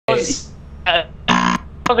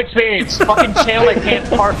Experience. Fucking Chandler can't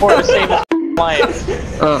parkour to save his life.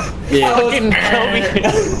 Yeah. Fucking Kobe.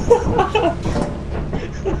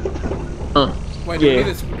 Wait, do we need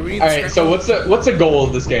this? Do we need Alright, so what's the goal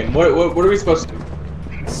of this game? What are we supposed to do?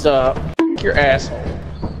 So, your asshole.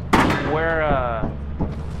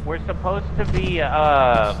 We're supposed to be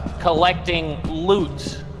collecting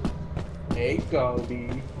loot. Hey, Kobe.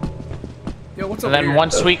 Yo, what's And up then here?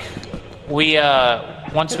 once we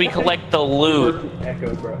collect the loot,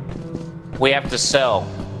 Echo, bro. we have to sell.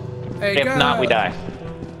 Hey, If not, we die.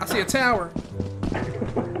 I see a tower.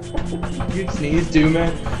 You sneeze too,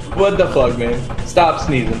 man? What the fuck, man? Stop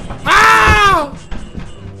sneezing. Ah!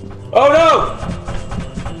 Oh no!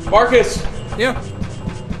 Marcus! Yeah,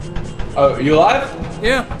 Oh, you alive?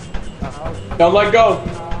 yeah. Don't let go.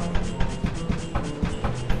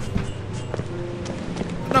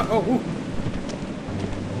 No, oh, ooh.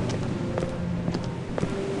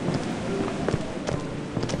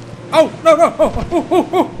 Oh, no, no,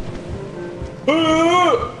 oh,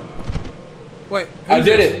 oh. Wait, I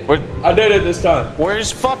did this? it. I did it this time.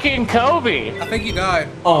 Where's fucking Kobe? I think he died.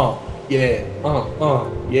 Yeah.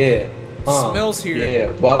 Yeah. Smells here.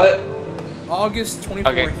 Yeah. What? August 24th.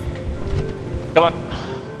 Okay. Come on.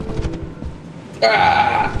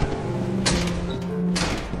 Ah!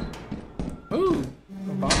 Ooh.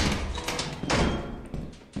 A bomb.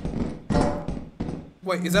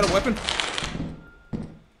 Wait, is that a weapon?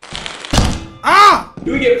 Ah!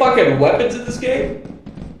 Do we get fucking weapons in this game?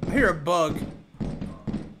 I hear a bug.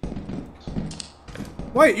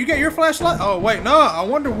 Wait, you get your flashlight? Oh, wait, no. I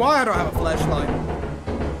wonder why I don't have a flashlight.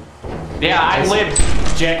 Yeah, I live,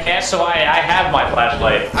 jackass, so I have my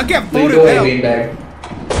flashlight. I get Please voted go away, out. beanbag.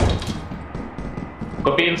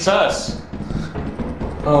 But being sus.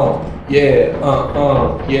 Yeah.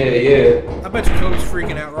 Yeah. I bet you Kobe's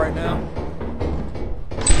freaking out right now.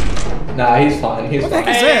 Nah, he's fine. He's What the fine.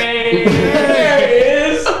 heck is Hey! There he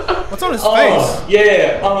is. What's on his face?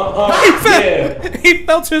 Yeah. He felt, Yeah. he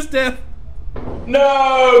felt his death.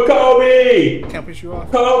 No, Kobe. Can't push you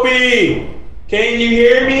off. Kobe. Can you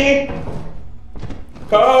hear me?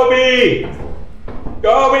 Kobe.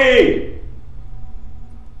 Kobe.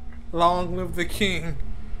 Long live the king.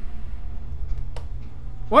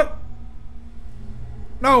 What?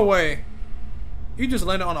 No way. You just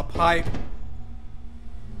landed on a pipe.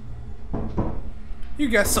 You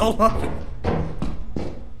got so lucky.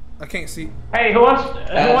 I can't see. Hey, who wants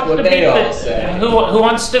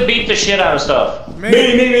to beat the shit out of stuff? Me.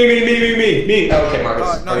 Okay,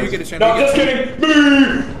 Marcus. No, you get a chance. No, just kidding. Me.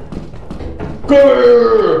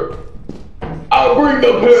 Grr. I'll bring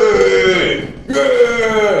the pain.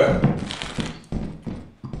 Yeah.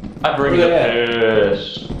 I bring Where the they piss.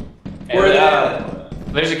 Where they at?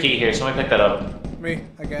 There's a key here. Somebody pick that up. Me,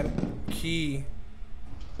 I got it. Key.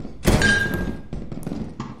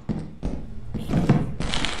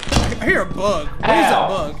 I hear a bug. What is that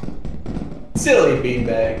bug? Silly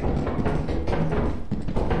beanbag.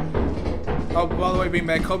 Oh, by the way, being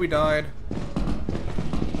mad, Kobe died.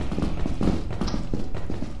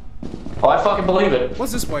 Oh, I fucking believe it.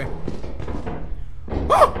 What's this way?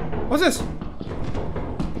 Oh! What's this?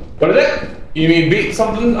 What is it? You mean beat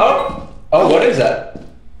something up? Oh, what is that?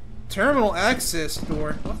 Terminal access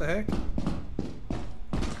door. What the heck?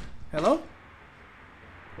 Hello?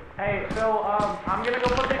 Hey, so, I'm gonna go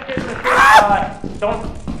put this shit in the shit.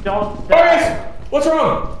 Don't. Marcus! What's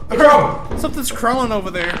wrong? What's wrong? Something's crawling over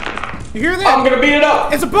there. You hear that? I'm gonna beat it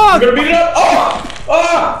up. It's a bug! I'm gonna beat it up. It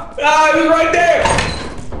was right there.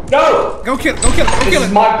 No. Go kill it, go kill it, go This kill is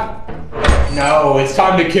it! my. No, it's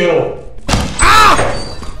time to kill. Ah!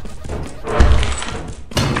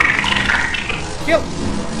 Kill!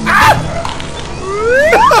 Ah!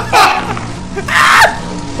 Ah!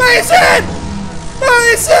 Mason!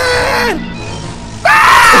 Mason!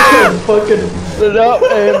 Ah! Fucking it up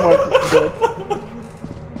and Marcus.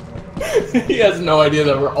 He has no idea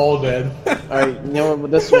that we're all dead. Alright, you know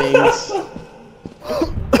what this means.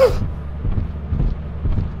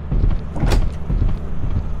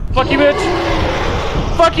 Fuck you,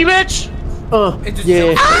 bitch! Fuck you, bitch! It just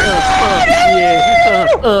Yeah, jumped.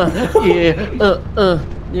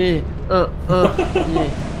 yeah.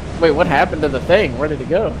 Wait, what happened to the thing? Where did it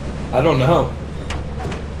go? I don't know.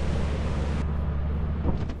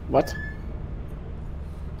 What?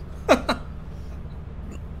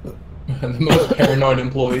 The most paranoid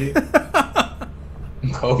employee.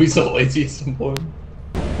 Kobe's the laziest employee.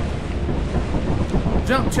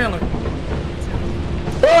 Jump, Chandler.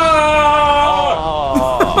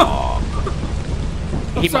 Oh.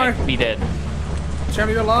 He sorry. might be dead.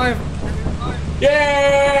 Chandler, you're alive.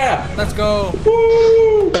 Yeah! Let's go.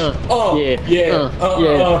 Woo! Yeah. Yeah.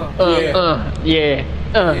 Yeah.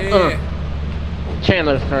 Yeah.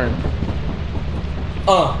 Chandler's turn.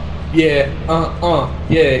 Yeah.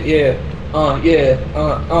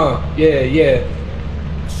 Yeah. Yeah.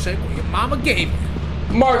 Shake what your mama gave you.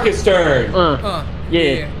 Marcus' turn.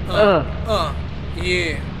 Yeah.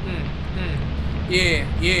 Yeah.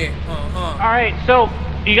 Yeah. Alright, so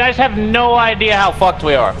you guys have no idea how fucked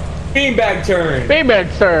we are. Beanbag turn.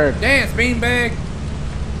 Beanbag's turn. Dance, beanbag.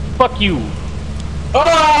 Fuck you.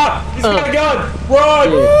 Ah! He's got a gun.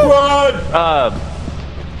 Run! Run!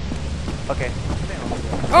 Okay.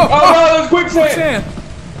 Oh, Oh no, there's quicksand!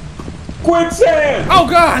 Quicksand! Oh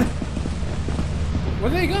God!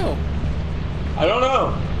 Where'd they go? I don't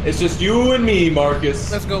know. It's just you and me, Marcus.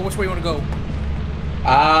 Let's go. Which way you want to go?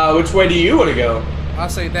 Which way do you want to go? I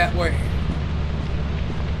say that way.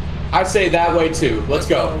 I say that way too. Let's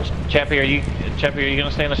go. Chappie, are you gonna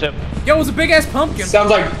stay in the ship? Yo, it's a big ass pumpkin. Sounds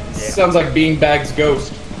like Beanbag's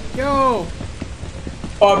ghost. Yo.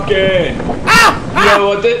 Pumpkin. Ah! You know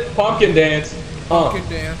what? Pumpkin dance. Pumpkin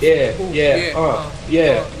dance. Yeah. Ooh, Yeah.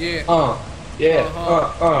 Yeah. yeah. Yeah.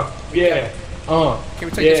 Yeah. Can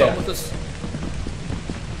we take this home with us?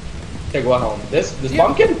 Take what home? This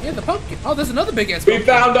pumpkin? Yeah, the pumpkin. Oh, there's another big ass We pumpkin.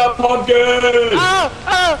 found a pumpkin.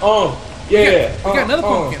 Yeah. We got another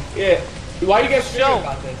pumpkin. Yeah. Why you guys scared Yo.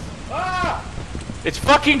 about this? It's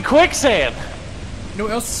fucking quicksand. You know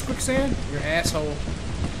what else is quicksand? Your asshole.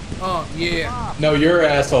 Yeah. No, your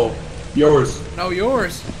asshole. Yours. No,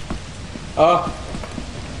 yours.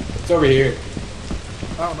 It's over here.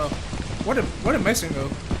 I don't know. Where did Mason go?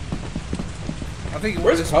 I think he went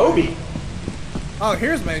Where's this Kobe? way. Oh,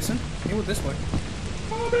 here's Mason. He went this way.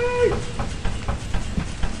 Kobe!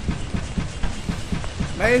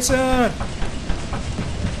 Mason!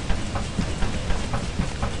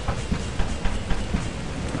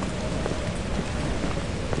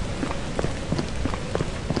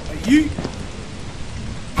 You.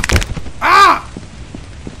 Ah!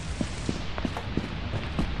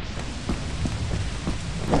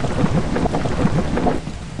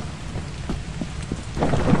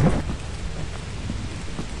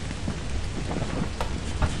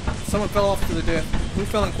 Someone fell off to the death. Who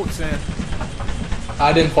fell in quicksand?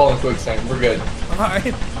 I didn't fall in quicksand. We're good.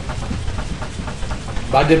 Alright.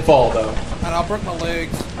 I did fall though. And I broke my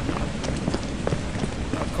legs.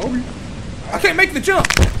 Kobe. I can't make the jump!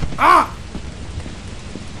 Ah!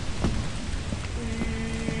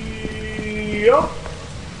 Yup.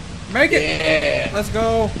 Make it! Yeah. Let's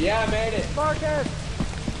go. Yeah, I made it. Marcus.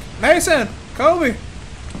 Mason! Kobe!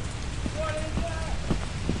 What is that?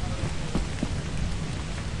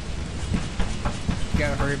 You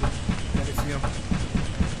gotta hurry, but gotta see him.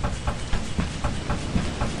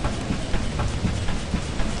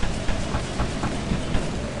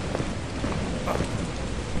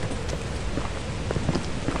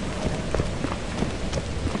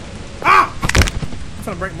 Ah! I'm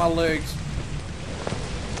trying to break my legs.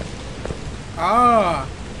 Ah!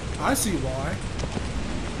 I see why.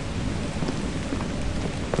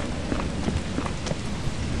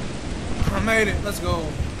 I made it. Let's go.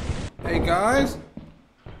 Hey guys.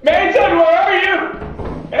 Mason, where are you?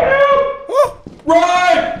 Help! Oh!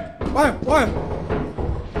 Run! Why?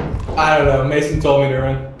 I don't know. Mason told me to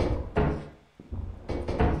run.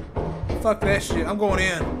 Fuck that shit. I'm going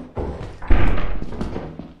in.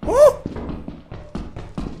 Woo!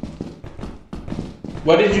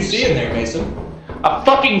 What did you see in there, Mason? A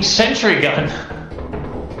fucking sentry gun.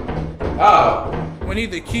 Oh, We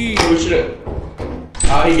need the key. we should have.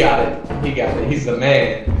 Oh, he got it. He got it. He's the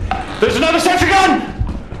man. There's another sentry gun.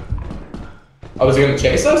 Oh, was he gonna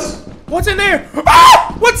chase us? What's in there?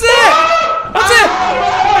 Ah! What's that? What's that?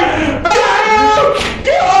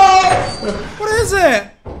 What is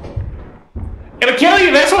that? Gonna kill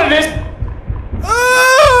you. That's what it is.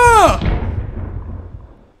 Ah!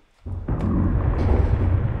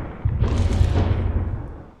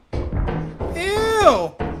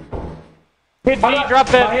 Ew! Hit me. Drop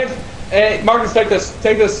My that. hands. Hey, Marcus, take this.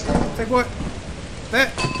 Take this. Take what? That?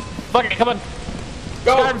 Fuck it. Come on.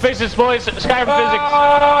 Go. Skyrim physics, boys. Skyrim physics.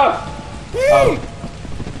 Ah! Hey!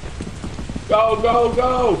 Go, go,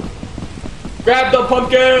 go! Grab the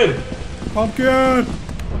pumpkin! Pumpkin!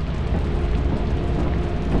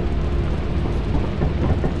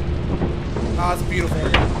 Ah, it's beautiful.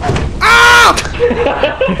 Ah!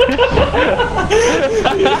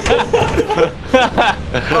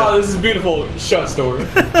 Oh, this is beautiful. Shut story.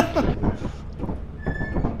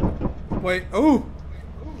 Wait, ooh!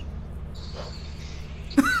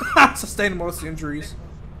 Sustained most injuries.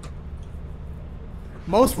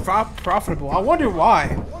 Most profitable. I wonder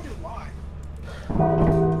why.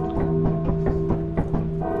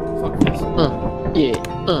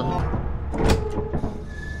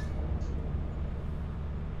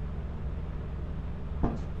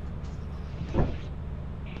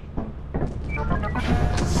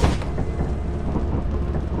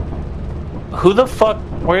 Who the fuck?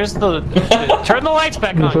 Where's the? Turn the lights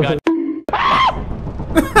back on, God.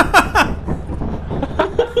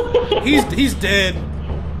 He's dead.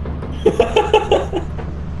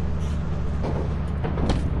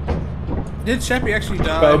 Did Chappie actually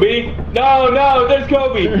die? Kobe? No, there's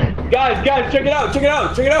Kobe. guys, check it out, check it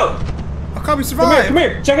out. Oh, Kobe survived. Come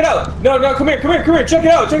here, check it out. No, come here, check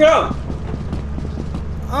it out.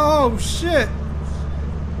 Oh shit.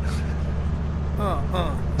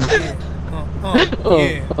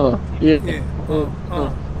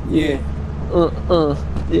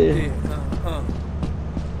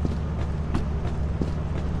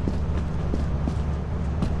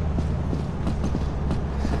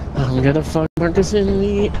 I'm gonna fuck Marcus in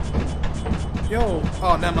the... Yo.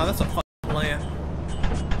 Oh, never mind. That's a fucking plan.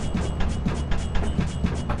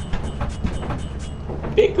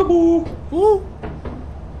 Peekaboo. Ooh.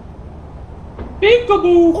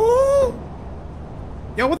 Peekaboo. Ooh.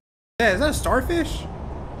 Yo, what the is that a starfish?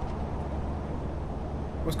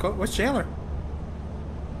 What's Chandler?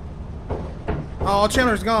 Oh,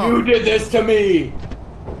 Chandler's gone. You did this to me.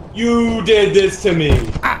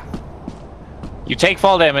 Ah. You take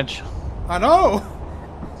fall damage. I know.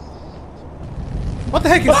 What the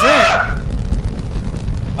heck is that?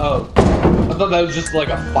 Oh, I thought that was just like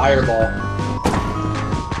a fireball.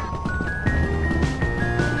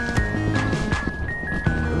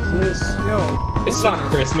 What's this? Yo. It's not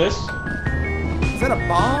Christmas. Is that a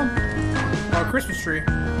bomb? Or a Christmas tree?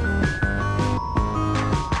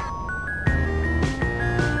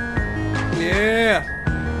 Yeah.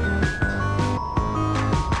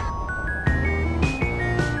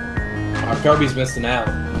 Our Kobe's missing out.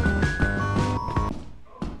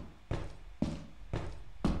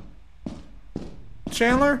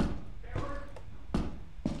 Chandler?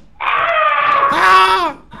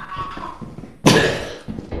 Ah!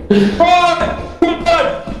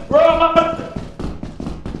 Run!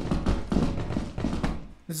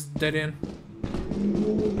 This is dead end.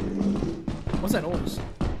 What's that noise?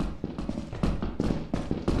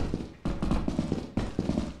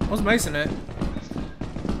 What's Mason at?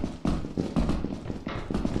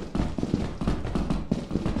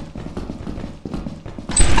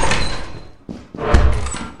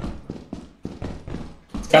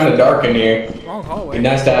 It's kind of dark in here. Wrong hallway. Be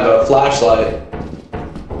nice to have a flashlight.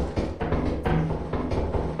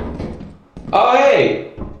 Oh,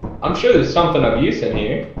 hey! I'm sure there's something of use in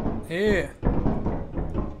here. Yeah.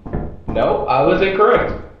 No, I was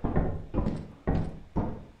incorrect.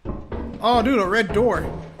 Oh, dude, a red door.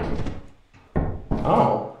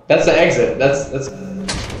 Oh, that's the exit. That's.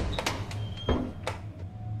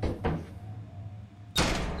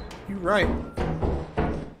 You're right.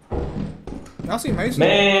 Y'all see Mason?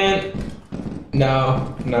 Man.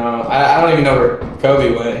 No. I don't even know where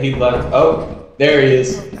Kobe went. He left. Oh, there he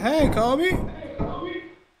is. Hey, Kobe.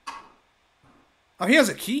 Oh, he has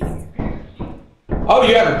a key. Oh,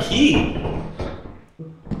 you have a key.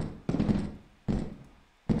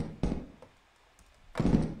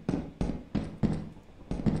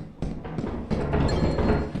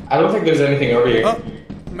 I don't think there's anything over here. Oh,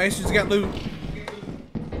 Mason's got loot.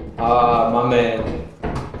 My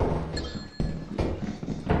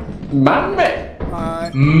man.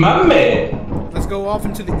 Alright, My man. let's go off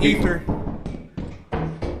into the ether.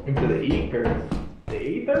 Into the ether. The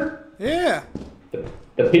ether? Yeah.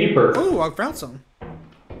 The peeper. Ooh, I found something.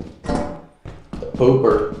 The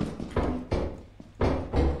pooper.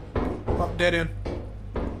 Oh, dead end.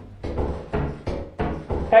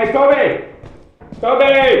 Hey, Kobe!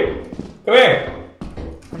 Kobe! Come here.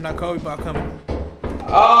 I'm not Kobe, but I'm coming.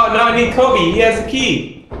 Oh, no, I need Kobe. He has a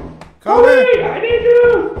key. Kobe! I need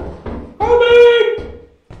you! Kobe!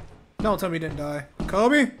 Don't tell me he didn't die.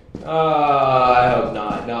 Kobe? I hope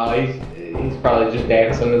not. No, he's probably just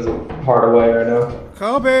dancing his heart away right now.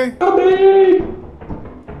 Kobe! Kobe!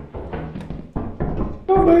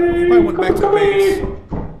 Kobe! He probably went back to base.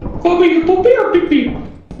 Kobe, Kobe.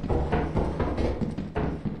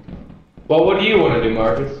 Well, what do you want to do,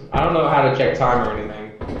 Marcus? I don't know how to check time or anything.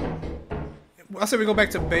 I said we go back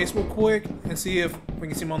to base real quick and see if we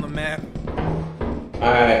can see him on the map.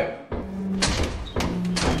 Alright.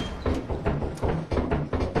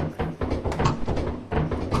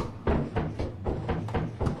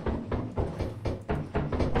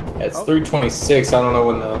 It's 3:26. I don't know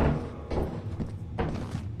when the...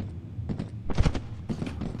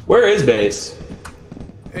 Where is base?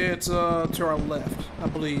 It's to our left, I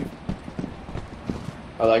believe.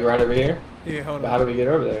 Oh, like right over here? Yeah, hold But how do on. we get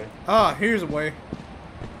over there? Ah, here's a way.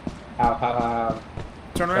 How?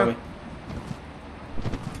 Turn Tell around. me.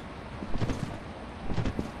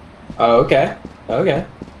 Oh, okay. Okay.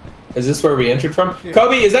 Is this where we entered from? Yeah.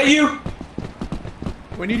 Kobe, is that you?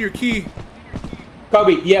 We need your key.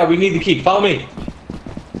 Kobe, yeah, we need the key. Follow me.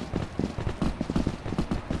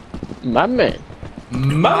 My man.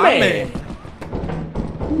 My man.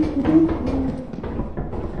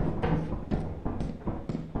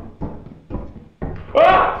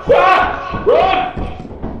 Run!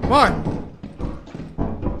 Come on.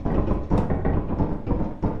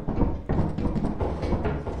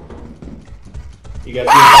 You guys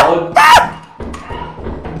being solid?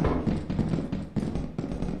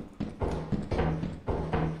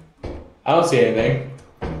 I don't see anything.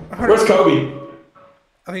 I heard Where's it. Kobe?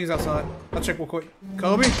 I think he's outside. I'll check real quick.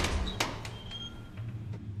 Kobe?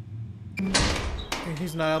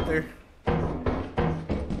 He's not out there.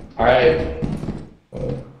 Alright.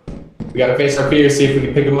 We gotta face our fears, see if we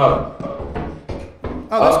can pick him up.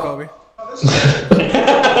 Oh, that's Kobe.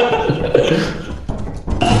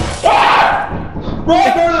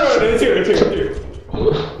 Right, no, it's here.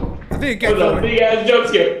 I think it got Hold on, Kobe. big ass jump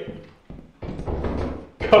scare.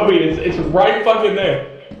 Kobe, it's right fucking there.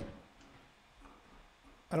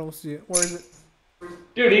 I don't see it. Where is it?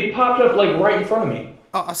 Dude, he popped up like right in front of me.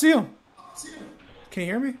 Oh, I see him. Can you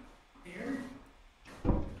hear me?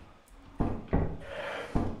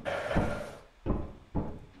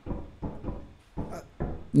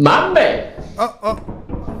 My man. Oh.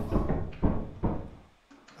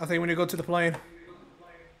 I think we need to go to the plane.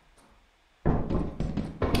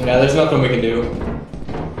 Yeah, there's nothing we can do.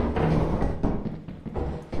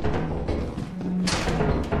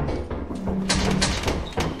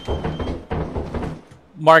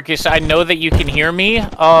 Marcus, I know that you can hear me.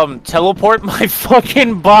 Teleport my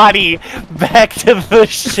fucking body back to the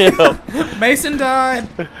ship. Mason died.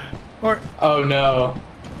 Or Oh no.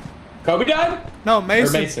 Kobe died? no, Or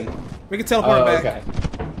Mason. Mason? We can teleport him back. Okay.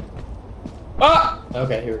 Ah!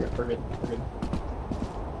 Okay, here we go. We're good.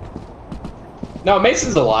 No,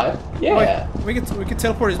 Mason's alive. Yeah. Wait, we can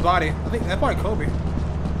teleport his body. I think that's probably Kobe.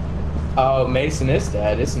 Oh, Mason is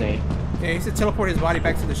dead, isn't he? Yeah, he said teleport his body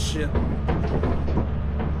back to the ship.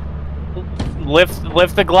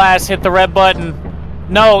 Lift the glass, hit the red button.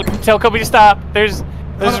 No, tell Kobe to stop. There's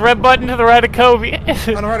a red button to the right of Kobe. On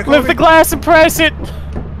the right of Lift Kobe? the glass and press it.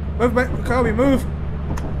 Move back, Kobe, move.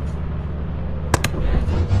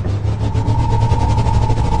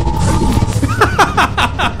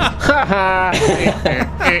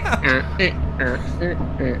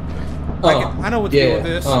 I know what to do with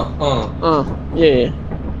this. Yeah.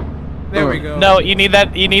 There we go. No, you need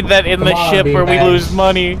that in Come the on, ship where we beanbags. lose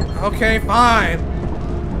money. Okay, fine.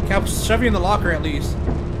 Can I shove you in the locker at least?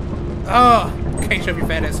 Oh, can't shove your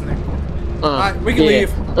fat ass in there. Alright, we can leave.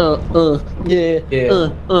 Yeah.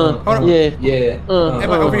 Hold on. Yeah. Yeah. Hey,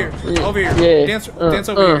 but over here. Over here. Yeah. Dance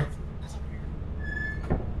over here.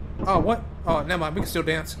 Oh, what? Oh, never mind. We can still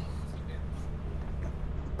dance.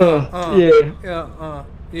 Yeah.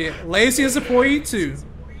 Yeah. Lazy as a boy too.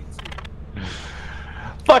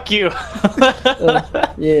 Fuck you.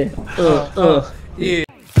 Yeah. Yeah.